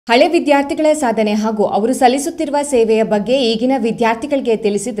ಹಳೆ ವಿದ್ಯಾರ್ಥಿಗಳ ಸಾಧನೆ ಹಾಗೂ ಅವರು ಸಲ್ಲಿಸುತ್ತಿರುವ ಸೇವೆಯ ಬಗ್ಗೆ ಈಗಿನ ವಿದ್ಯಾರ್ಥಿಗಳಿಗೆ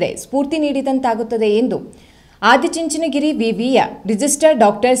ತಿಳಿಸಿದರೆ ಸ್ಫೂರ್ತಿ ನೀಡಿದಂತಾಗುತ್ತದೆ ಎಂದು ಆದಿಚುಂಚನಗಿರಿ ವಿವಿಯ ರಿಜಿಸ್ಟರ್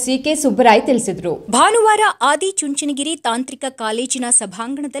ಡಾಕ್ಟರ್ ಸಿ.ಕೆ. ಸುಬ್ಬರಾಯ್ ತಿಳಿಸಿದರು. ಭಾನುವಾರ ಆದಿಚುಂಚನಗಿರಿ ತಾಂತ್ರಿಕ ಕಾಲೇಜಿನ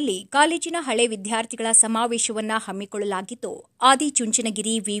ಸಭಾಂಗಣದಲ್ಲಿ ಕಾಲೇಜಿನ ಹಳೆ ವಿದ್ಯಾರ್ಥಿಗಳ ಸಮಾವೇಶವನ್ನು ಹಮ್ಮಿಕೊಳ್ಳಲಾಗಿದ್ದು,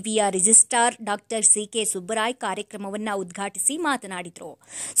 ಆದಿಚುಂಚನಗಿರಿ ವಿವಿಯ ರಿಜಿಸ್ಟ್ರಾರ್ ಡಾಕ್ಟರ್ ಸಿ.ಕೆ. ಸುಬ್ಬರಾಯ್ ಕಾರ್ಯಕ್ರಮವನ್ನು ಉದ್ಘಾಟಿಸಿ ಮಾತನಾಡಿದರು.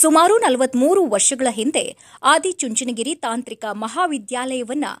 ಸುಮಾರು 43 ವರ್ಷಗಳ ಹಿಂದೆ ಆದಿಚುಂಚನಗಿರಿ ತಾಂತ್ರಿಕ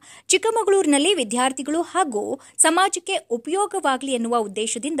ಮಹಾವಿದ್ಯಾಲಯವನ್ನು ಚಿಕ್ಕಮಗಳೂರಿನಲ್ಲಿ ವಿದ್ಯಾರ್ಥಿಗಳು ಹಾಗೂ ಸಮಾಜಕ್ಕೆ ಉಪಯೋಗವಾಗಲಿ ಎನ್ನುವ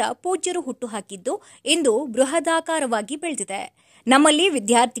ಉದ್ದೇಶದಿಂದ ಪೂಜ್ಯರು ಹುಟ್ಟುಹಾಕಿದ್ದು ಇಂದು ಬೃಹದಾಕಾರವಾಗಿ ಬೆಳೆದಿದೆ. ನಮ್ಮಲ್ಲಿ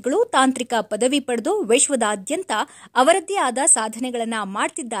ವಿದ್ಯಾರ್ಥಿಗಳು ತಾಂತ್ರಿಕ ಪದವಿ ಪಡೆದು ವಿಶ್ವದಾದ್ಯಂತ ಅವರದ್ದೇ ಆದ ಸಾಧನೆಗಳನ್ನು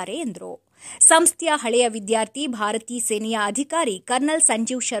ಮಾಡುತ್ತಿದ್ದಾರೆ ಎಂದರು. ಸಂಸ್ಥೆಯ ಹಳೆಯ ವಿದ್ಯಾರ್ಥಿ ಭಾರತೀಯ ಸೇನೆಯ ಅಧಿಕಾರಿ ಕರ್ನಲ್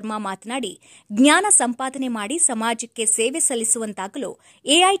ಸಂಜೀವ್ ಶರ್ಮಾ ಮಾತನಾಡಿ, ಜ್ಞಾನ ಸಂಪಾದನೆ ಮಾಡಿ ಸಮಾಜಕ್ಕೆ ಸೇವೆ ಸಲ್ಲಿಸುವಂತಾಗಲು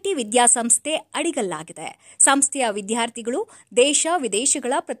ಎ.ಐ.ಟ ವಿದ್ಯಾಸಂಸ್ಥೆ ಅಡಿಗಲ್ಲಾಗಿದೆ. ಸಂಸ್ಥೆಯ ವಿದ್ಯಾರ್ಥಿಗಳು ದೇಶ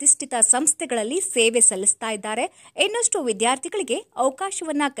ವಿದೇಶಗಳ ಪ್ರತಿಷ್ಠಿತ ಸಂಸ್ಥೆಗಳಲ್ಲಿ ಸೇವೆ ಸಲ್ಲಿಸುತ್ತಾ ಇದ್ದಾರೆ. ಇನ್ನಷ್ಟು ವಿದ್ಯಾರ್ಥಿಗಳಿಗೆ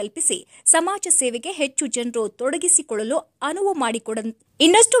ಅವಕಾಶವನ್ನ ಕಲ್ಪಿಸಿ ಸಮಾಜ ಸೇವೆಗೆ ಹೆಚ್ಚು ಜನರು ತೊಡಗಿಸಿಕೊಳ್ಳಲು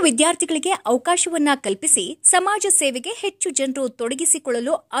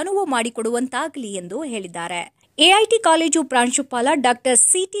ಅನುವು ಮಾಡಿಕೊಡುವಂತಾಗಲಿ ಎಂದು ಹೇಳಿದ್ದಾರೆ. ಎ.ಐ.ಟ ಕಾಲೇಜು ಪ್ರಾಂಶುಪಾಲ ಡಾಕ್ಟರ್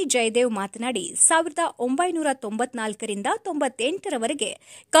ಸಿ.ಟಿ. ಜಯದೇವ್ ಮಾತನಾಡಿ, 1994ರಿಂದ 98ರವರೆಗೆ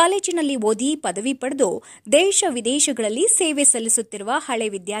ಕಾಲೇಜಿನಲ್ಲಿ ಓದಿ ಪದವಿ ಪಡೆದು ದೇಶ ವಿದೇಶಗಳಲ್ಲಿ ಸೇವೆ ಸಲ್ಲಿಸುತ್ತಿರುವ ಹಳೆ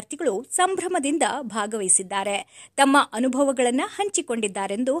ವಿದ್ಯಾರ್ಥಿಗಳು ಸಂಭ್ರಮದಿಂದ ಭಾಗವಹಿಸಿದ್ದಾರೆ. ತಮ್ಮ ಅನುಭವಗಳನ್ನು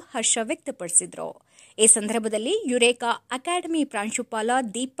ಹಂಚಿಕೊಂಡಿದ್ದಾರೆಂದು ಹರ್ಷ ವ್ಯಕ್ತಪಡಿಸಿದರು. ಈ ಸಂದರ್ಭದಲ್ಲಿ ಯುರೇಕಾ ಅಕಾಡೆಮಿ ಪ್ರಾಂಶುಪಾಲ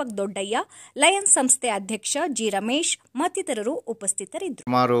ದೀಪಕ್ ದೊಡ್ಡಯ್ಯ, ಲಯನ್ಸ್ ಸಂಸ್ಥೆ ಅಧ್ಯಕ್ಷ ಜಿ. ರಮೇಶ್ ಮತ್ತಿತರರು ಉಪಸ್ಥಿತರಿದ್ದರು.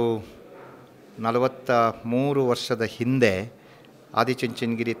 ಸುಮಾರು 43 ವರ್ಷದ ಹಿಂದೆ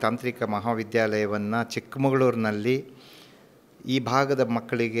ಆದಿಚುಂಚನಗಿರಿ ತಾಂತ್ರಿಕ ಮಹಾವಿದ್ಯಾಲಯವನ್ನು ಚಿಕ್ಕಮಗಳೂರಿನಲ್ಲಿ ಈ ಭಾಗದ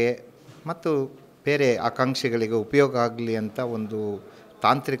ಮಕ್ಕಳಿಗೆ ಮತ್ತು ಬೇರೆ ಆಕಾಂಕ್ಷಿಗಳಿಗೆ ಉಪಯೋಗ ಆಗಲಿ ಅಂತ ಒಂದು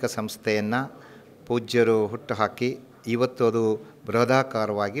ತಾಂತ್ರಿಕ ಸಂಸ್ಥೆಯನ್ನು ಪೂಜ್ಯರು ಹುಟ್ಟುಹಾಕಿ ಇವತ್ತು ಅದು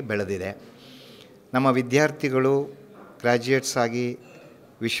ಬೃಹದಾಕಾರವಾಗಿ ಬೆಳೆದಿದೆ. ನಮ್ಮ ವಿದ್ಯಾರ್ಥಿಗಳು ಗ್ರ್ಯಾಜುಯೇಟ್ಸ್ ಆಗಿ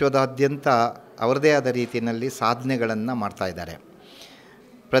ವಿಶ್ವದಾದ್ಯಂತ ಅವರದೇ ಆದ ರೀತಿಯಲ್ಲಿ ಸಾಧನೆಗಳನ್ನು ಮಾಡ್ತಾಯಿದ್ದಾರೆ.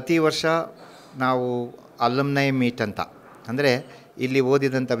 ಪ್ರತಿ ವರ್ಷ ನಾವು ಅಲುಮ್ನೈ ಮೀಟ್ ಅಂತ, ಅಂದರೆ ಇಲ್ಲಿ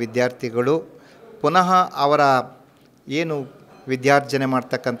ಓದಿದಂಥ ವಿದ್ಯಾರ್ಥಿಗಳು ಪುನಃ ಅವರ ಏನು ವಿದ್ಯಾರ್ಜನೆ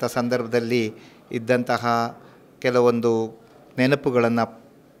ಮಾಡ್ತಕ್ಕಂಥ ಸಂದರ್ಭದಲ್ಲಿ ಇದ್ದಂತಹ ಕೆಲವೊಂದು ನೆನಪುಗಳನ್ನು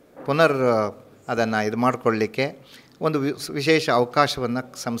ಅದನ್ನು ಇದು ಮಾಡಿಕೊಳ್ಳಲಿಕ್ಕೆ ಒಂದು ವಿಶೇಷ ಅವಕಾಶವನ್ನು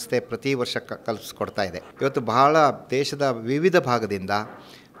ಸಂಸ್ಥೆ ಪ್ರತಿ ವರ್ಷ ಕಲ್ಪಿಸ್ಕೊಡ್ತಾ ಇದೆ. ಇವತ್ತು ಬಹಳ ದೇಶದ ವಿವಿಧ ಭಾಗದಿಂದ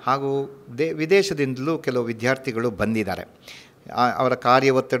ಹಾಗೂ ವಿದೇಶದಿಂದಲೂ ಕೆಲವು ವಿದ್ಯಾರ್ಥಿಗಳು ಬಂದಿದ್ದಾರೆ. ಅವರ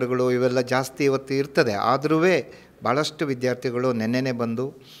ಕಾರ್ಯ ಒತ್ತಡಗಳು ಇವೆಲ್ಲ ಜಾಸ್ತಿ ಇವತ್ತು ಇರ್ತದೆ. ಆದರೂ ಭಾಳಷ್ಟು ವಿದ್ಯಾರ್ಥಿಗಳು ನೆನ್ನೆನೇ ಬಂದು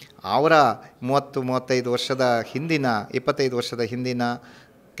ಅವರ 30-35 ವರ್ಷದ ಹಿಂದಿನ 25 ವರ್ಷದ ಹಿಂದಿನ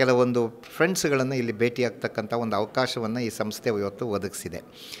ಕೆಲವೊಂದು ಫ್ರೆಂಡ್ಸ್ಗಳನ್ನು ಇಲ್ಲಿ ಭೇಟಿಯಾಗ್ತಕ್ಕಂಥ ಒಂದು ಅವಕಾಶವನ್ನು ಈ ಸಂಸ್ಥೆ ಇವತ್ತು ಒದಗಿಸಿದೆ.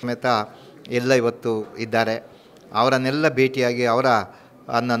 ಸಮೇತ ಎಲ್ಲ ಇವತ್ತು ಇದ್ದಾರೆ. ಅವರನ್ನೆಲ್ಲ ಭೇಟಿಯಾಗಿ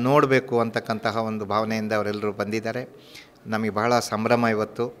ಅವರನ್ನು ನೋಡಬೇಕು ಅಂತಕ್ಕಂತಹ ಒಂದು ಭಾವನೆಯಿಂದ ಅವರೆಲ್ಲರೂ ಬಂದಿದ್ದಾರೆ. ನಮಗೆ ಬಹಳ ಸಂಭ್ರಮ.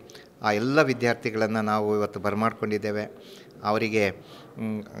 ಇವತ್ತು ಆ ಎಲ್ಲ ವಿದ್ಯಾರ್ಥಿಗಳನ್ನು ನಾವು ಇವತ್ತು ಬರಮಾಡ್ಕೊಂಡಿದ್ದೇವೆ. ಅವರಿಗೆ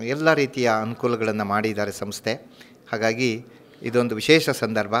ಎಲ್ಲ ರೀತಿಯ ಅನುಕೂಲಗಳನ್ನು ಮಾಡಿದ್ದಾರೆ ಸಂಸ್ಥೆ. ಹಾಗಾಗಿ ಇದೊಂದು ವಿಶೇಷ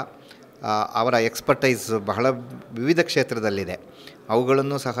ಸಂದರ್ಭ. ಅವರ ಎಕ್ಸ್ಪರ್ಟೈಸ್ ಬಹಳ ವಿವಿಧ ಕ್ಷೇತ್ರದಲ್ಲಿದೆ.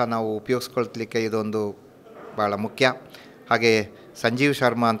 ಅವುಗಳನ್ನು ಸಹ ನಾವು ಉಪಯೋಗಿಸ್ಕೊಳ್ಲಿಕ್ಕೆ ಇದೊಂದು ಭಾಳ ಮುಖ್ಯ. ಹಾಗೆ ಸಂಜೀವ್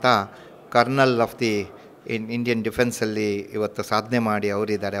ಶರ್ಮಾ ಅಂತ ಕರ್ನಲ್ ಆಫ್ ದಿ ಇಂಡಿಯನ್ ಡಿಫೆನ್ಸಲ್ಲಿ ಇವತ್ತು ಸಾಧನೆ ಮಾಡಿ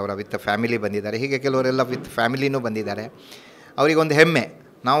ಅವರಿದ್ದಾರೆ. ಅವರ ವಿತ್ ಫ್ಯಾಮಿಲಿ ಬಂದಿದ್ದಾರೆ. ಹೀಗೆ ಕೆಲವರೆಲ್ಲ ವಿತ್ ಫ್ಯಾಮಿಲಿನೂ ಬಂದಿದ್ದಾರೆ. ಅವರಿಗೊಂದು ಹೆಮ್ಮೆ,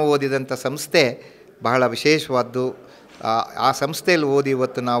 ನಾವು ಓದಿದಂಥ ಸಂಸ್ಥೆ ಬಹಳ ವಿಶೇಷವಾದ್ದು. ಆ ಸಂಸ್ಥೆಯಲ್ಲಿ ಓದಿ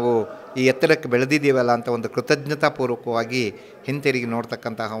ಇವತ್ತು ನಾವು ಈ ಎತ್ತರಕ್ಕೆ ಬೆಳೆದಿದ್ದೀವಲ್ಲ ಅಂತ ಒಂದು ಕೃತಜ್ಞತಾಪೂರ್ವಕವಾಗಿ ಹಿಂತಿರುಗಿ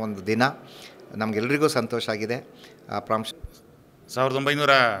ನೋಡ್ತಕ್ಕಂತಹ ಒಂದು ದಿನ ನಮಗೆಲ್ಲರಿಗೂ ಸಂತೋಷ ಆಗಿದೆ.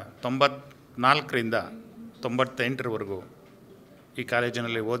 1994ರಿಂದ 98ರವರೆಗೂ ಈ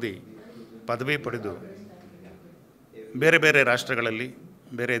ಕಾಲೇಜಿನಲ್ಲಿ ಓದಿ ಪದವಿ ಪಡೆದು ಬೇರೆ ಬೇರೆ ರಾಷ್ಟ್ರಗಳಲ್ಲಿ,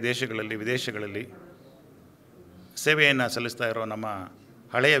 ಬೇರೆ ದೇಶಗಳಲ್ಲಿ, ವಿದೇಶಗಳಲ್ಲಿ ಸೇವೆಯನ್ನು ಸಲ್ಲಿಸ್ತಾ ಇರೋ ನಮ್ಮ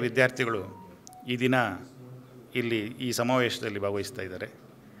ಹಳೆಯ ವಿದ್ಯಾರ್ಥಿಗಳು ಈ ದಿನ ಇಲ್ಲಿ ಈ ಸಮಾವೇಶದಲ್ಲಿ ಭಾಗವಹಿಸ್ತಾ ಇದ್ದಾರೆ.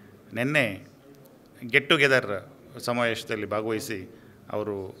 ನಿನ್ನೆ ಗೆಟ್ ಟುಗೆದರ್ ಸಮಾವೇಶದಲ್ಲಿ ಭಾಗವಹಿಸಿ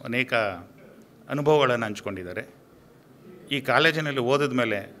ಅವರು ಅನೇಕ ಅನುಭವಗಳನ್ನು ಹಂಚ್ಕೊಂಡಿದ್ದಾರೆ. ಈ ಕಾಲೇಜಿನಲ್ಲಿ ಓದಿದ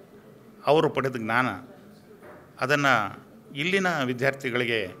ಮೇಲೆ ಅವರು ಪಡೆದ ಜ್ಞಾನ ಅದನ್ನು ಇಲ್ಲಿನ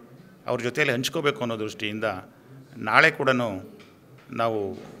ವಿದ್ಯಾರ್ಥಿಗಳಿಗೆ ಅವ್ರ ಜೊತೆಯಲ್ಲಿ ಹಂಚ್ಕೋಬೇಕು ಅನ್ನೋ ದೃಷ್ಟಿಯಿಂದ ನಾಳೆ ಕೂಡ ನಾವು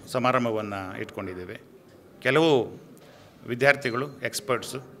ಸಮಾರಂಭವನ್ನು ಇಟ್ಕೊಂಡಿದ್ದೇವೆ. ಕೆಲವು ವಿದ್ಯಾರ್ಥಿಗಳು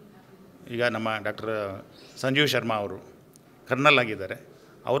ಎಕ್ಸ್ಪರ್ಟ್ಸು, ಈಗ ನಮ್ಮ ಡಾಕ್ಟರ್ ಸಂಜೀವ್ ಶರ್ಮಾ ಅವರು ಕರ್ನಲ್ ಆಗಿದ್ದಾರೆ.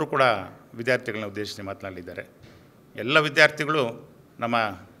 ಅವರು ಕೂಡ ವಿದ್ಯಾರ್ಥಿಗಳನ್ನ ಉದ್ದೇಶಿಸಿ ಮಾತನಾಡಿದ್ದಾರೆ. ಎಲ್ಲ ವಿದ್ಯಾರ್ಥಿಗಳು ನಮ್ಮ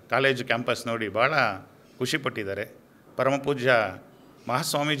ಕಾಲೇಜು ಕ್ಯಾಂಪಸ್ ನೋಡಿ ಭಾಳ ಖುಷಿಪಟ್ಟಿದ್ದಾರೆ. ಪರಮಪೂಜ್ಯ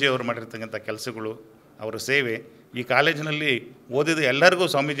ಮಹಾಸ್ವಾಮೀಜಿಯವರು ಮಾಡಿರ್ತಕ್ಕಂಥ ಕೆಲಸಗಳು, ಅವರ ಸೇವೆ ಈ ಕಾಲೇಜಿನಲ್ಲಿ ಓದಿದ ಎಲ್ಲರಿಗೂ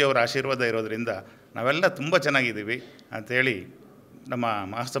ಸ್ವಾಮೀಜಿಯವರ ಆಶೀರ್ವಾದ ಇರೋದರಿಂದ ನಾವೆಲ್ಲ ತುಂಬ ಚೆನ್ನಾಗಿದ್ದೀವಿ ಅಂಥೇಳಿ ನಮ್ಮ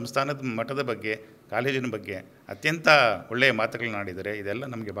ಮಹಾಸಂಸ್ಥಾನದ ಮಠದ ಬಗ್ಗೆ, ಕಾಲೇಜಿನ ಬಗ್ಗೆ ಅತ್ಯಂತ ಒಳ್ಳೆಯ ಮಾತುಗಳನ್ನ ಆಡಿದ್ದಾರೆ. ಇದೆಲ್ಲ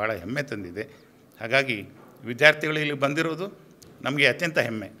ನಮಗೆ ಭಾಳ ಹೆಮ್ಮೆ ತಂದಿದೆ. ಹಾಗಾಗಿ ವಿದ್ಯಾರ್ಥಿಗಳು ಇಲ್ಲಿ ಬಂದಿರೋದು ನಮಗೆ ಅತ್ಯಂತ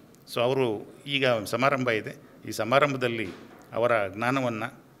ಹೆಮ್ಮೆ. ಸೊ ಅವರು ಈಗ ಸಮಾರಂಭ ಇದೆ, ಈ ಸಮಾರಂಭದಲ್ಲಿ ಅವರ ಜ್ಞಾನವನ್ನು,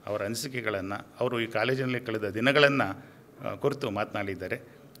 ಅವರ ಅನಿಸಿಕೆಗಳನ್ನು, ಅವರು ಈ ಕಾಲೇಜಿನಲ್ಲಿ ಕಳೆದ ದಿನಗಳನ್ನು ಕುರಿತು ಮಾತನಾಡಿದ್ದಾರೆ.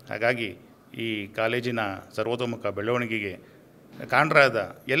 ಹಾಗಾಗಿ ಈ ಕಾಲೇಜಿನ ಸರ್ವತೋಮುಖ ಬೆಳವಣಿಗೆಗೆ ಕಾರಣರಾದ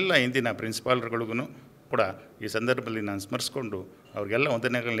ಎಲ್ಲ ಇಂದಿನ ಪ್ರಿನ್ಸಿಪಾಲ್ಗಳಿಗೂ ಕೂಡ ಈ ಸಂದರ್ಭದಲ್ಲಿ ನಾನು ಸ್ಮರಿಸಿಕೊಂಡು ಅವ್ರಿಗೆಲ್ಲ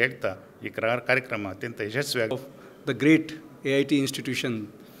ವಂದನೆಗಳನ್ನ ಹೇಳ್ತಾ ಈ ಕಾರ್ಯಕ್ರಮ ಅತ್ಯಂತ ಯಶಸ್ವಿಯಾಗಿ The great ಎ.ಐ.ಟ institution.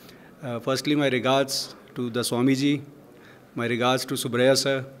 Firstly, my regards to the Swamiji, my regards to Subraya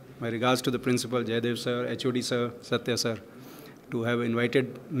sir, my regards to the principal Jayadev sir, HOD sir, Satya sir, to have invited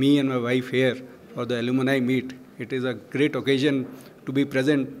me and my wife here for the alumni meet. It is a great occasion to be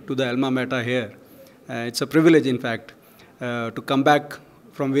present to the alma mater here. It's a privilege, in fact, to come back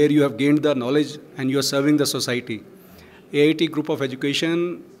from where you have gained the knowledge and you are serving the society. ಎ.ಐ.ಟ group of education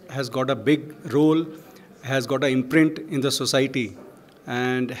has got a big role, has got an imprint in the society,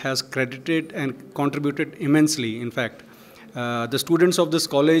 and has credited and contributed immensely. In fact, the students of this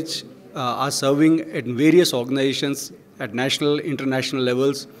college are serving at various organizations at national, international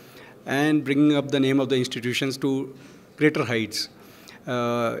levels, and bringing up the name of the institutions to greater heights.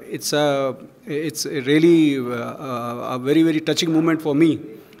 It's really a very, very touching moment for me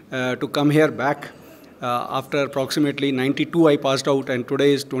to come here back. After approximately 92, I passed out, and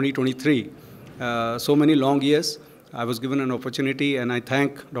today is 2023. So many long years, I was given an opportunity, and I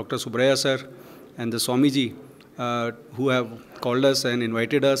thank Dr. Subraya sir and the Swamiji who have called us and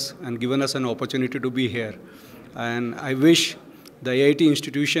invited us and given us an opportunity to be here. And I wish the ಎ.ಐ.ಟ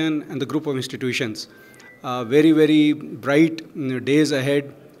institution and the group of institutions very, very bright days ahead,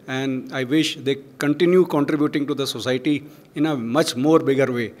 and I wish they continue contributing to the society in a much more bigger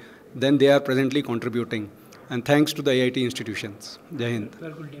way than they are presently contributing. And thanks to the ಎ.ಐ.ಟ institutions. Jai Hind.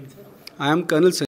 I am Colonel